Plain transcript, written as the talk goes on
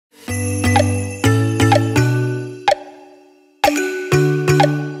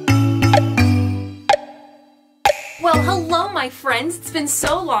friends. It's been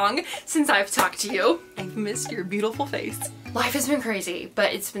so long since I've talked to you. I've missed your beautiful face. Life has been crazy,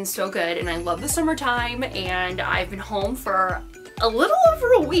 but it's been so good, and I love the summertime, and I've been home for a little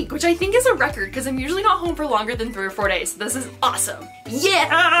over a week, which I think is a record because I'm usually not home for longer than 3 or 4 days. So this is awesome.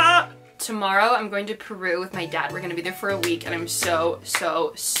 Yeah! Tomorrow I'm going to Peru with my dad. We're gonna be there for a week and I'm so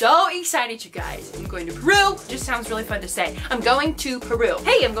excited, you guys. I'm going to Peru. Just sounds really fun to say. I'm going to Peru.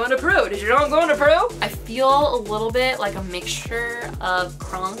 Hey, I'm going to Peru. Did you know I'm going to Peru? I feel a little bit like a mixture of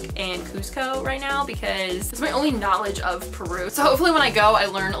Kronk and Cusco right now because it's my only knowledge of Peru. So hopefully when I go, I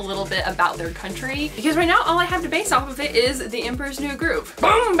learn a little bit about their country because right now all I have to base off of it is the Emperor's New Groove.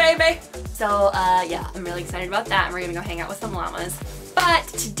 Boom, baby! So yeah, I'm really excited about that and we're gonna go hang out with some llamas. But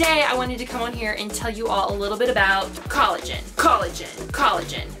today I wanted to come on here and tell you all a little bit about collagen.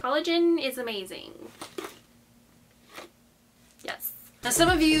 Collagen is amazing. Yes. Now some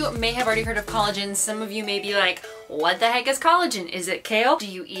of you may have already heard of collagen. Some of you may be like, what the heck is collagen? Is it kale? Do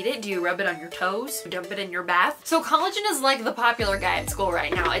you eat it? Do you rub it on your toes? Dump it in your bath? So collagen is like the popular guy at school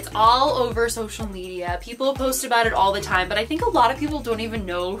right now. It's all over social media. People post about it all the time, but I think a lot of people don't even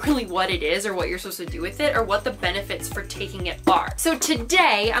know really what it is or what you're supposed to do with it or what the benefits for taking it are. So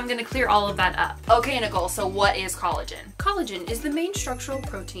today I'm gonna clear all of that up. Okay, Nicole, so what is collagen? Collagen is the main structural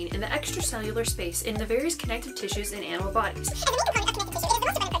protein in the extracellular space in the various connective tissues in animal bodies.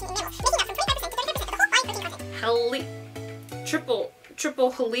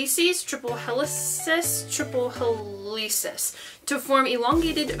 Triple helices to form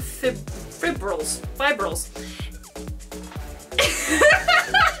elongated fibrils.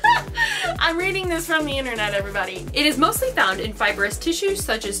 I'm reading this from the internet, everybody. It is mostly found in fibrous tissues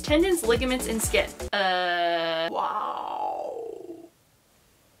such as tendons, ligaments, and skin. Wow.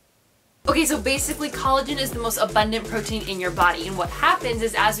 Okay, so basically collagen is the most abundant protein in your body, and what happens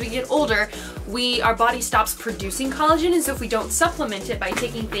is as we get older, our body stops producing collagen, and so if we don't supplement it by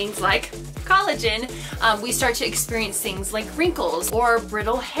taking things like collagen, we start to experience things like wrinkles or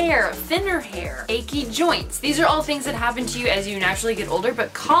brittle hair, thinner hair, achy joints. These are all things that happen to you as you naturally get older,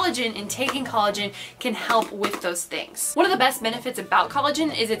 but collagen and taking collagen can help with those things. One of the best benefits about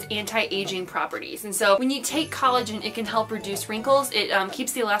collagen is its anti-aging properties, and so when you take collagen, it can help reduce wrinkles. It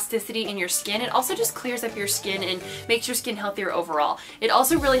keeps the elasticity in your skin. It also just clears up your skin and makes your skin healthier overall. It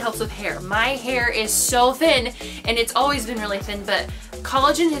also really helps with hair. My hair is so thin, and it's always been really thin, but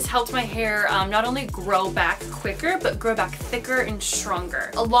collagen has helped my hair not only grow back quicker, but grow back thicker and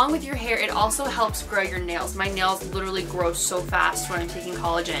stronger. Along with your hair, it also helps grow your nails. My nails literally grow so fast when I'm taking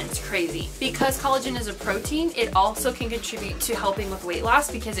collagen. It's crazy. Because collagen is a protein, it also can contribute to helping with weight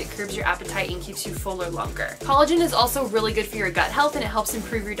loss because it curbs your appetite and keeps you fuller longer. Collagen is also really good for your gut health and it helps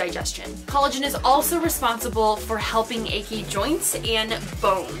improve your digestion. Collagen is also responsible for helping achy joints and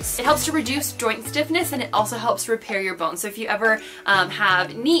bones. It helps to reduce joint stiffness and it also helps repair your bones. So if you ever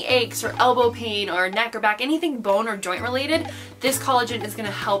have knee aches or elbow pain or neck or back, anything bone or joint related, this collagen is going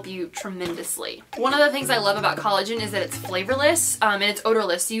to help you tremendously. One of the things I love about collagen is that it's flavorless and it's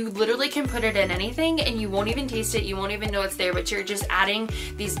odorless. You literally can put it in anything and you won't even taste it, you won't even know it's there, but you're just adding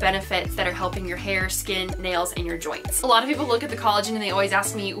these benefits that are helping your hair, skin, nails, and your joints. A lot of people look at the collagen and they always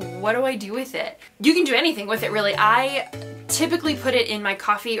ask me, what do I do with it? You can do anything with it, really. I typically put it in my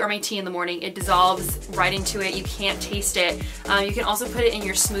coffee or my tea in the morning. It dissolves right into it. You can't taste it. You can also put it in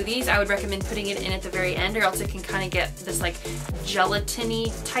your smoothies. I would recommend putting it in at the very end or else it can kind of get this like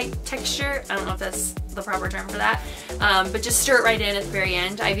gelatiny type texture. I don't know if that's the proper term for that, but just stir it right in at the very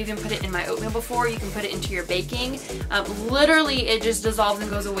end. I've even put it in my oatmeal before. You can put it into your baking. Literally it just dissolves and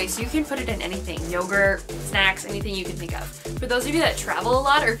goes away, so you can put it in anything, yogurt, snacks, anything you can think of. For those of you that travel a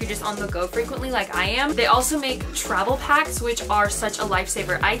lot or if you're just on the go frequently like I am, they also make travel packs which are such a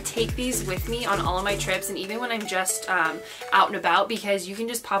lifesaver. I take these with me on all of my trips and even when I'm just out and about because you can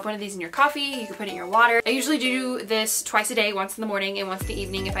just pop one of these in your coffee, you can put it in your water. I usually do this twice a day, once in the morning and once in the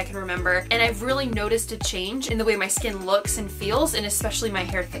evening if I can remember, and I've really noticed a change in the way my skin looks and feels and especially my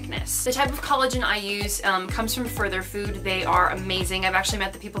hair thickness. The type of collagen I use comes from Further Food. They are amazing. I've actually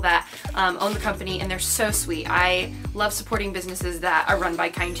met the people that own the company and they're so sweet. I love supporting businesses that are run by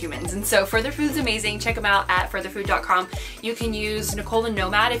kind humans, and so Further Food's amazing. Check them out at furtherfood.com. You can use Nicole the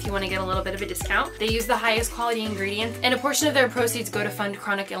Nomad if you want to get a little bit of a discount. They use the highest quality ingredients and a portion of their proceeds go to fund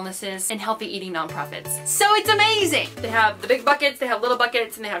chronic illnesses and healthy eating nonprofits. So it's amazing! They have the big buckets, they have little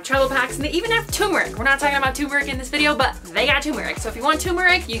buckets, and they have travel packs, and they even have turmeric. We're not talking about turmeric in this video, but they got turmeric. So if you want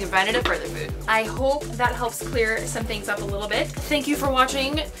turmeric, you can find it at Further Food. I hope that helps clear some things up a little bit. Thank you for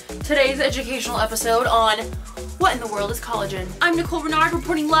watching today's educational episode on what in the world is collagen. I'm Nicole Renard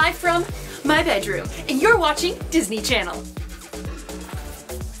reporting live from my bedroom, and you're watching Disney Channel.